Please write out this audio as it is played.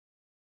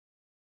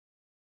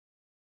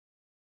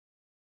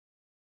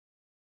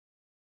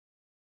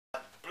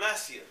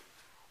bless you.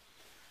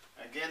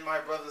 Again, my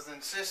brothers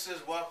and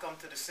sisters, welcome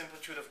to the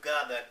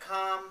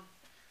simpletruthofgod.com.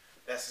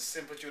 That's the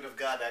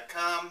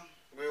simpletruthofgod.com.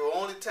 We will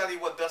only tell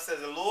you what thus says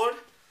the Lord.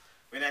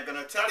 We're not going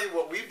to tell you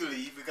what we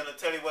believe. We're going to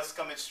tell you what's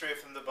coming straight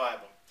from the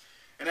Bible.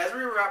 And as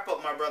we wrap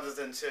up, my brothers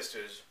and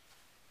sisters,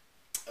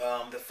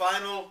 the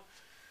final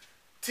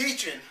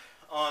teaching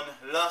on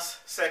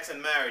lust, sex,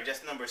 and marriage,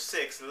 that's number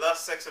 6,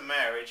 lust, sex, and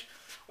marriage.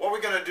 What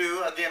we're going to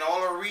do, again,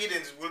 all our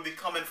readings will be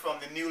coming from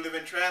the New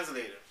Living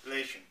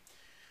Translation.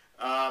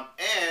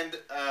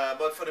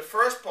 But for the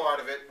first part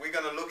of it, we're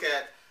going to look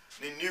at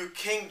the New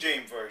King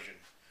James Version.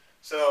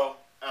 So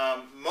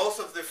most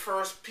of the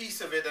first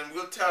piece of it, and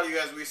we'll tell you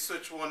as we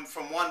switch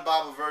from one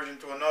Bible version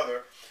to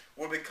another,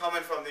 will be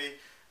coming from the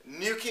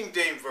New King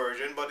James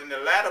Version. But in the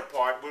latter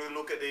part, we'll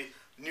look at the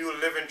New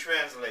Living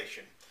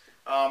Translation.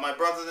 My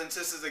brothers and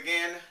sisters,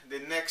 again, the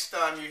next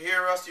time you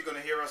hear us, you're going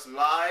to hear us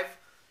live.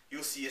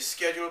 You'll see a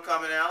schedule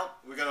coming out.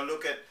 We're going to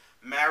look at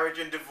marriage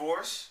and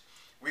divorce.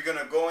 We're going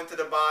to go into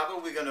the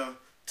Bible. We're going to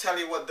tell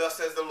you what thus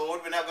says the Lord.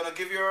 We're not going to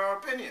give you our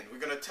opinion. We're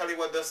going to tell you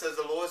what thus says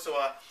the Lord. So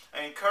I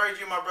encourage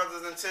you, my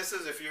brothers and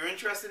sisters, if you're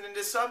interested in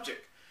this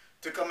subject,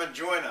 to come and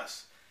join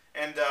us.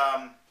 And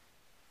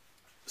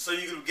so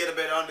you can get a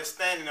better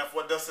understanding of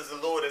what thus says the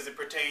Lord as it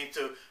pertains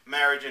to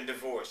marriage and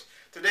divorce.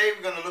 Today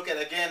we're going to look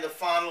at, again, the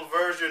final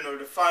version or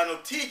the final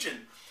teaching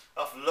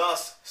of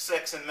lust,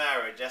 sex, and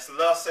marriage. That's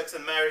lust, sex,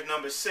 and marriage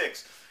number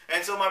 6.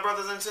 And so, my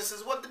brothers and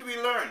sisters, what did we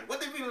learn?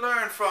 What did we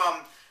learn from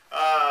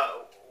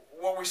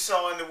what we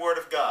saw in the Word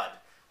of God?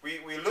 We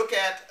look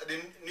at the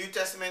New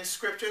Testament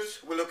scriptures.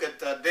 We look at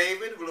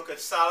David. We look at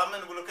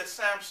Solomon. We look at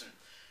Samson.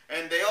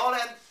 And they all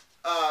had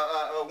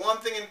one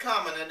thing in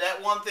common, and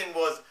that one thing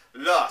was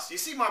lust. You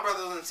see, my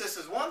brothers and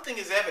sisters, one thing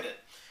is evident,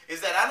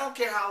 is that I don't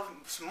care how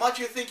much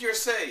you think you're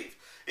saved,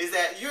 is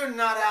that you're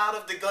not out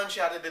of the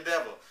gunshot of the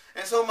devil.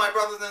 And so, my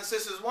brothers and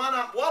sisters, why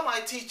am I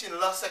teaching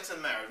lust, sex,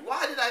 and marriage?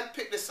 Why did I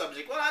pick this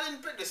subject? Well, I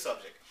didn't pick this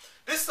subject.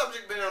 This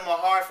subject been in my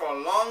heart for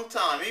a long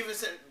time, even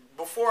since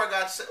before I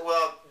got,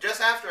 well, just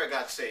after I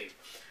got saved.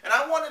 And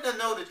I wanted to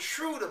know the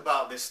truth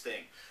about this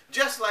thing,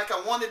 just like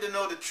I wanted to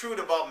know the truth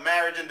about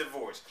marriage and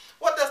divorce.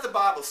 What does the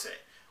Bible say?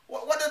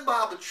 What does the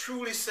Bible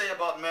truly say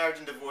about marriage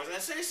and divorce?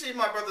 And so you see,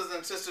 my brothers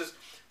and sisters,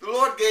 the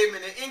Lord gave me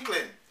an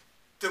inkling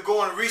to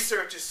go and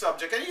research this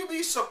subject. And you'll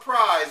be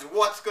surprised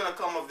what's going to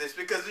come of this.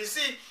 Because you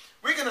see,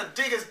 we're going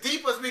to dig as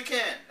deep as we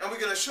can. And we're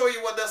going to show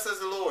you what thus says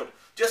the Lord.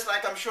 Just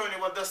like I'm showing you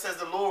what thus says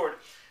the Lord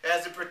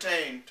as it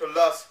pertains to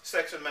lust,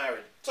 sex, and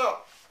marriage. So,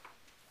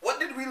 what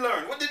did we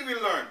learn? What did we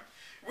learn?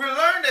 We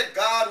learned that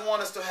God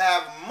wants us to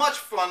have much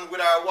fun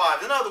with our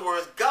wives. In other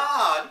words,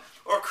 God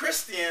or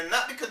Christian,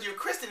 not because you're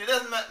Christian, it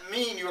doesn't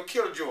mean you're a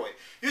killjoy.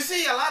 You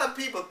see, a lot of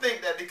people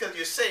think that because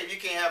you're saved, you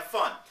can't have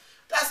fun.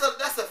 That's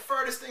the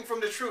furthest thing from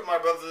the truth, my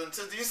brothers and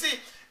sisters. You see,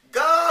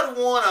 God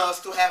wants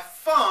us to have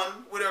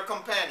fun with our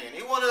companion.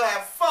 He wants us to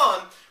have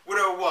fun with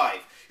our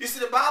wife. You see,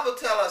 the Bible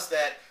tells us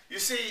that, you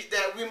see,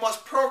 that we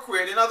must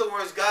procreate. In other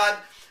words, God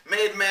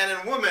made man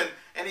and woman,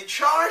 and He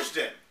charged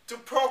them to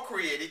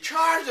procreate. He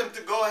charged them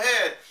to go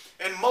ahead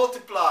and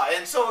multiply.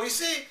 And so, you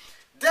see,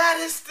 that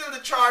is still the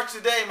charge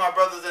today, my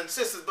brothers and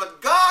sisters.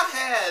 But God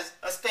has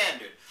a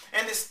standard.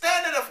 And the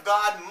standard of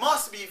God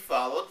must be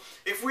followed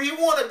if we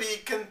want to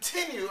be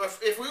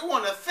if we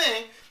want to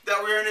think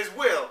that we're in His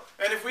will,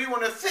 and if we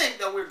want to think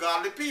that we're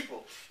godly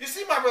people. You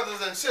see, my brothers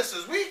and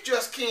sisters, we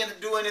just can't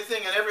do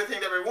anything and everything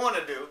that we want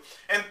to do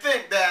and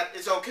think that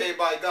it's okay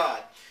by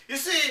God. You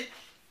see,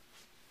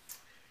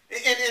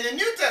 in the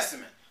New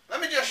Testament,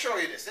 let me just show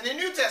you this. In the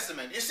New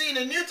Testament, you see, in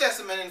the New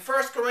Testament, in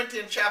 1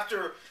 Corinthians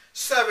chapter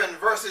 7,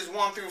 verses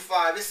 1 through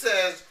 5, it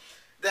says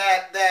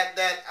that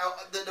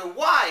the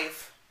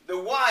wife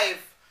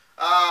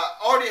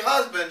or the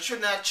husband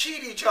should not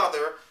cheat each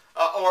other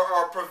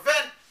or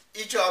prevent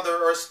each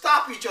other or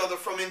stop each other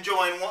from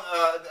enjoying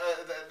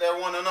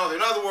one another.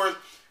 In other words,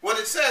 what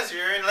it says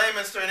here in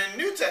layman's terms in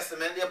the New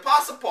Testament, the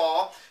Apostle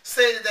Paul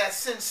stated that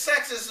since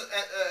sex is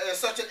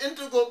such an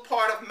integral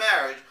part of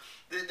marriage,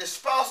 the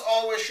spouse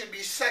always should be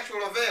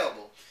sexually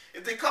available.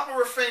 If the couple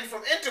refrain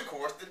from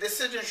intercourse, the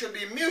decision should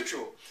be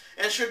mutual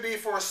and should be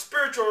for a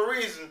spiritual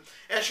reason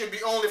and should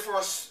be only for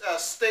a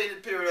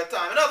stated period of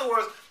time. In other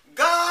words,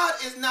 God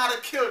is not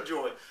a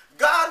killjoy.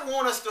 God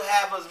wants us to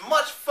have as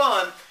much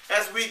fun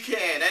as we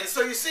can. And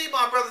so you see,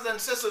 my brothers and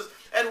sisters,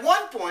 at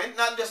one point,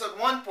 not just at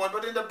one point,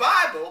 but in the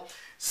Bible,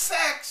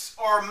 sex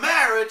or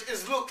marriage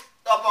is looked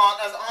upon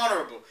as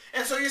honorable.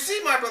 And so you see,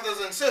 my brothers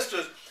and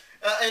sisters,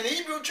 in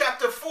Hebrews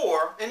chapter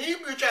 4, in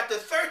Hebrews chapter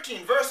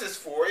 13, verses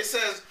 4, it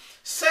says,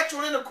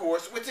 sexual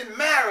intercourse within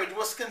marriage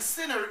was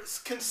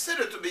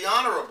considered to be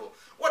honorable.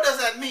 What does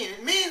that mean?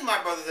 It means,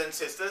 my brothers and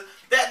sisters,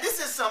 that this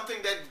is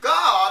something that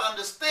God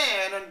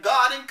understands and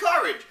God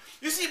encouraged.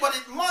 You see, but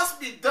it must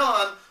be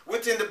done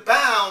within the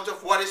bounds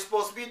of what is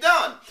supposed to be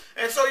done.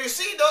 And so you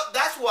see,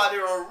 that's why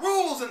there are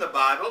rules in the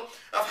Bible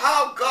of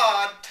how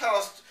God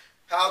tells us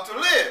how to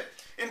live.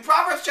 In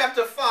Proverbs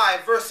chapter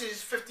 5,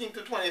 verses 15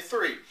 to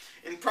 23,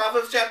 In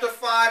Proverbs chapter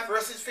 5,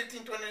 verses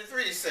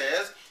 15-23, it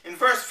says, in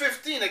verse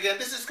 15, again,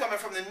 this is coming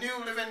from the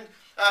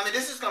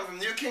this is coming from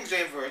the New King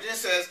James Version. It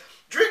says,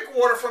 drink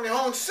water from your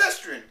own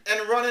cistern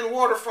and running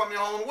water from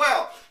your own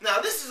well. Now,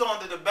 this is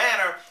under the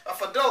banner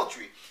of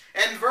adultery.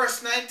 And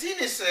verse 19,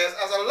 it says,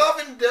 as a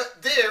loving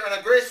deer and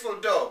a graceful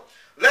doe,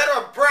 let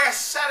her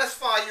breast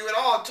satisfy you at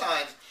all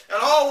times,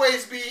 and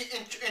always be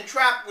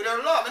entrapped with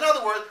her love. In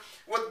other words,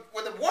 what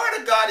the Word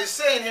of God is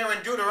saying here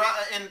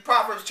in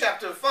Proverbs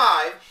chapter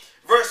 5,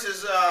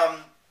 verses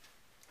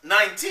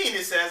 19,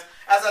 it says,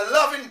 as a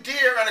loving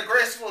deer and a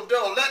graceful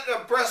doe, let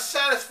her breast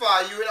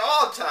satisfy you at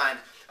all times,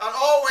 and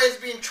always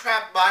being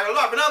trapped by her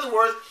love. In other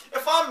words,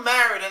 if I'm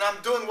married and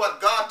I'm doing what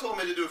God told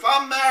me to do, if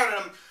I'm married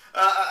and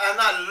I'm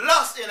not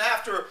lusting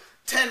after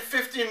 10,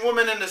 15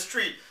 women in the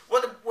street,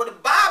 what the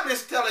Bible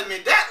is telling me,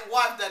 that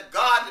wife that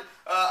God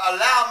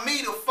allowed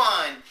me to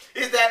find,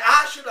 is that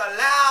I should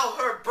allow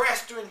her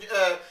breast to,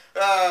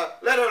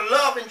 let her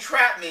love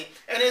entrap me.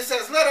 And it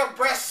says, let her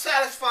breast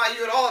satisfy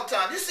you at all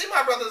times. You see,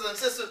 my brothers and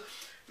sisters,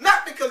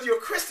 not because you're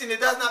a Christian, it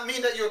does not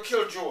mean that you're a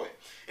killjoy.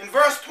 In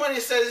verse 20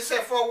 it says,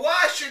 for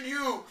why should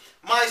you,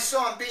 my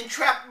son, be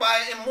entrapped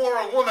by an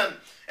immoral woman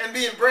and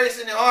be embraced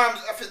in the arms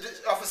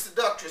of a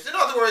seductress? In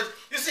other words,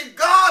 you see,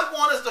 God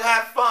wants us to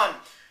have fun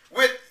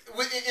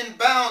in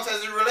bounds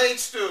as it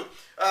relates to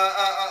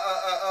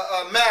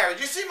marriage.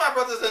 You see, my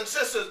brothers and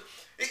sisters,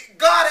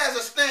 God has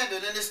a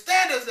standard, and the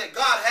standards that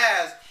God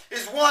has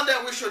is one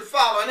that we should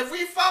follow. And if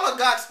we follow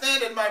God's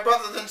standard, my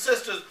brothers and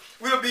sisters,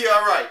 we'll be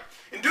all right.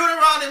 In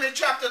Deuteronomy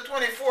chapter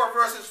 24,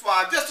 verses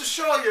 5, just to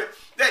show you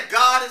that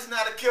God is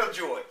not a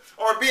killjoy,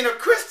 or being a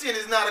Christian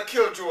is not a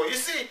killjoy. You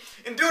see,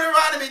 in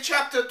Deuteronomy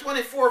chapter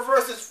 24,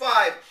 verses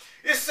 5,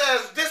 it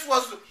says this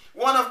was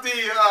one of the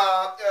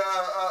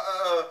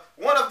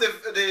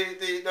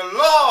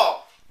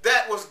law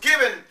that was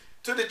given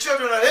to the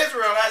children of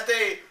Israel as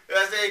they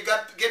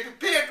get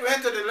prepared to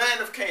enter the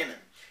land of Canaan.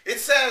 It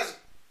says,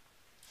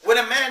 when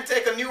a man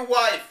take a new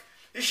wife,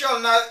 he shall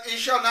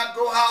not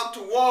go out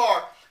to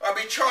war or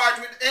be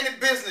charged with any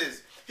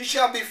business. He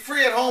shall be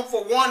free at home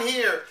for 1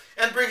 year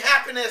and bring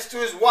happiness to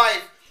his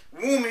wife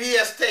whom he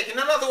has taken.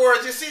 In other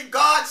words, you see,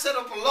 God set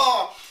up a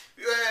law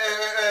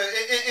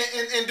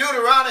in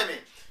Deuteronomy.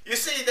 You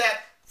see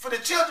that for the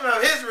children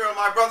of Israel,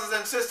 my brothers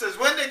and sisters,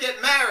 when they get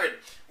married,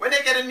 when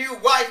they get a new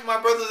wife, my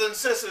brothers and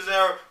sisters,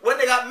 or when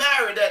they got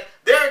married, that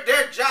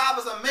their job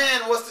as a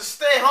man was to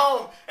stay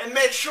home and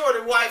make sure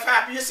the wife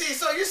happy. You see,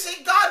 so you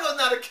see, God was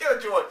not a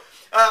killjoy.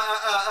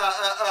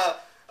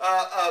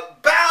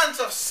 Balance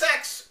of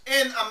sex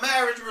in a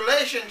marriage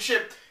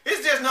relationship,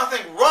 is there's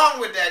nothing wrong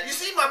with that. You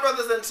see, my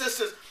brothers and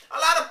sisters, a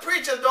lot of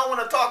preachers don't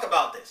want to talk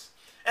about this.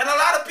 And a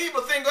lot of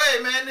people think,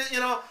 hey man, you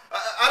know,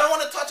 I don't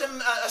want to touch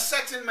a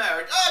sex in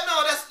marriage. Oh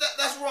no,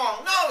 that's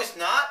wrong. No, it's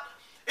not.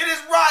 It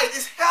is right.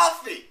 It's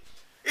healthy.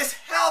 It's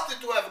healthy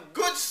to have a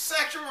good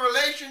sexual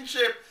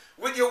relationship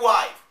with your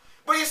wife.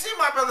 But you see,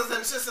 my brothers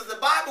and sisters, the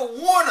Bible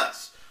warns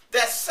us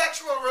that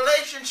sexual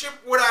relationship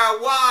with our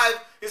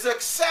wife is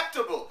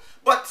acceptable.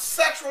 But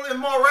sexual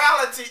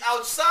immorality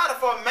outside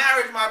of our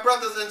marriage, my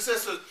brothers and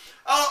sisters,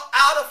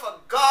 out of a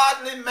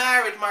godly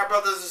marriage, my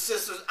brothers and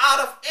sisters, out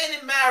of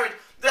any marriage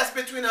that's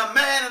between a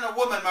man and a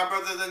woman, my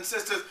brothers and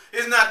sisters,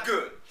 is not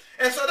good.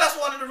 And so that's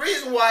one of the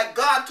reasons why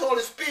God told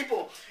his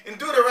people in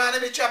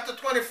Deuteronomy chapter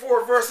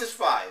 24, verses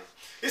 5.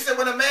 He said,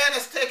 when a man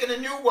has taken a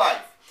new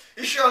wife,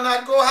 he shall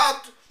not go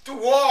out to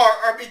war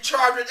or be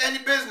charged with any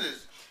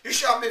business. He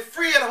shall be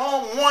free at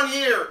home 1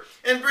 year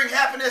and bring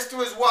happiness to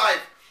his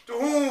wife, to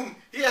whom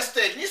he has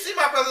taken. You see,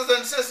 my brothers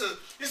and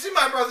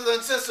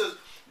sisters,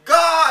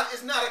 God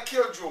is not a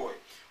killjoy.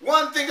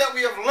 One thing that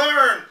we have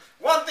learned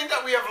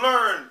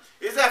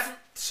is that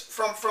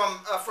from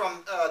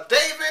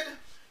David,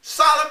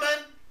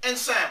 Solomon, and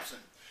Samson,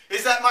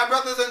 is that, my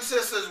brothers and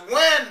sisters,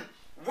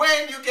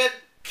 when you get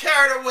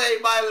carried away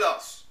by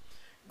lust,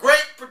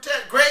 great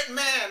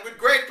man with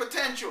great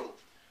potential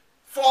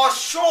falls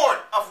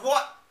short of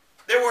what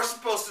they were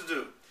supposed to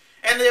do.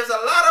 And there's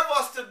a lot of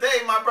us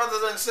today, my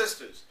brothers and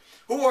sisters,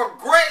 who are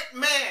great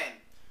men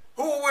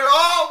who will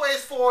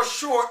always fall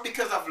short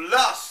because of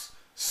lust,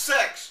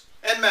 sex,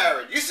 and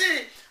marriage. You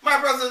see, my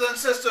brothers and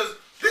sisters,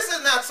 this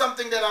is not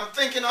something that I'm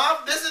thinking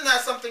of. This is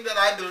not something that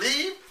I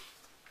believe.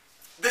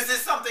 This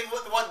is something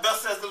what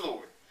thus says the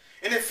Lord.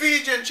 In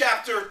Ephesians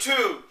chapter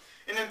 2,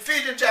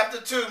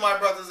 my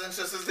brothers and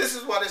sisters, this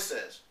is what it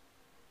says.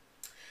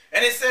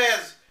 And it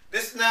says,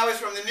 this now is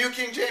from the New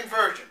King James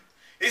Version.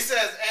 It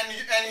says,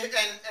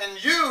 and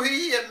you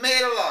he had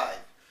made alive,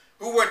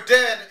 who were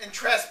dead in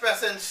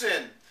trespass and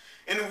sin,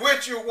 in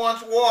which you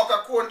once walked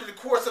according to the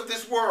course of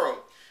this world,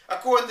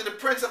 according to the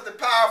prince of the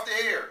power of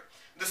the air,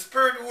 the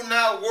spirit who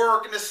now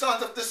work in the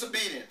sons of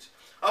disobedience,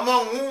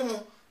 among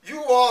whom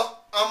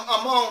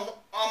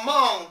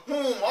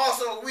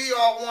also we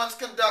all once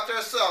conduct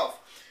ourselves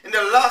in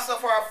the lust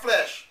of our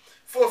flesh,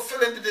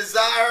 fulfilling the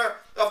desire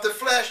of the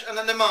flesh and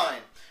of the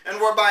mind, and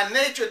were by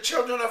nature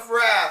children of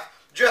wrath,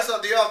 just as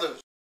the others.